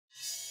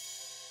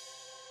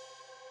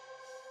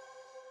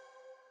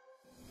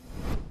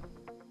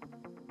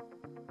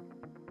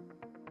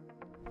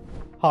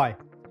Hi,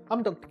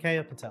 I'm Dr.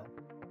 K. Patel.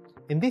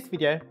 In this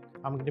video,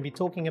 I'm going to be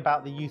talking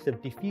about the use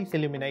of diffuse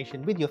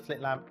illumination with your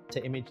slit lamp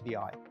to image the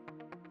eye.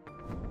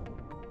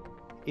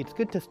 It's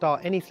good to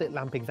start any slit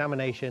lamp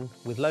examination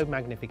with low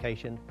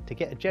magnification to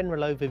get a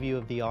general overview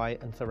of the eye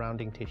and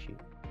surrounding tissue.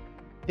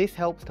 This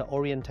helps to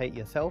orientate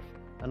yourself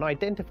and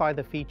identify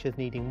the features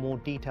needing more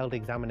detailed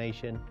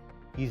examination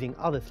using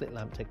other slit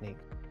lamp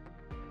techniques.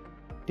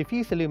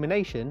 Diffuse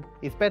illumination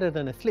is better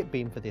than a slit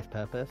beam for this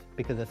purpose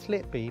because a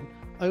slit beam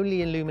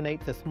only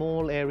illuminates a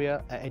small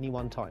area at any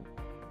one time,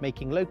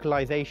 making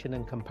localization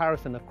and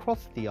comparison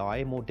across the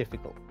eye more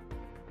difficult.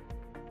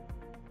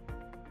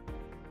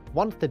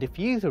 Once the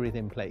diffuser is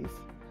in place,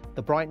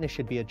 the brightness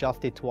should be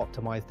adjusted to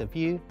optimize the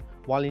view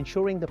while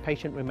ensuring the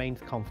patient remains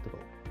comfortable.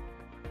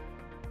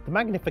 The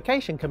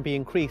magnification can be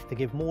increased to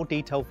give more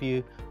detailed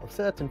view of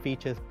certain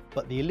features,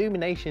 but the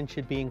illumination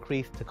should be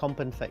increased to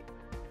compensate.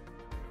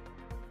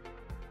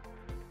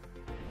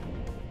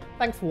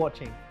 Thanks for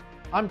watching.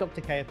 I'm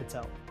Dr. K.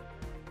 Patel.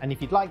 And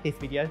if you'd like this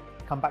video,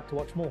 come back to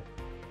watch more.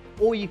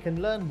 Or you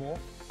can learn more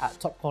at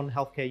Topcon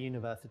Healthcare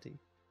University.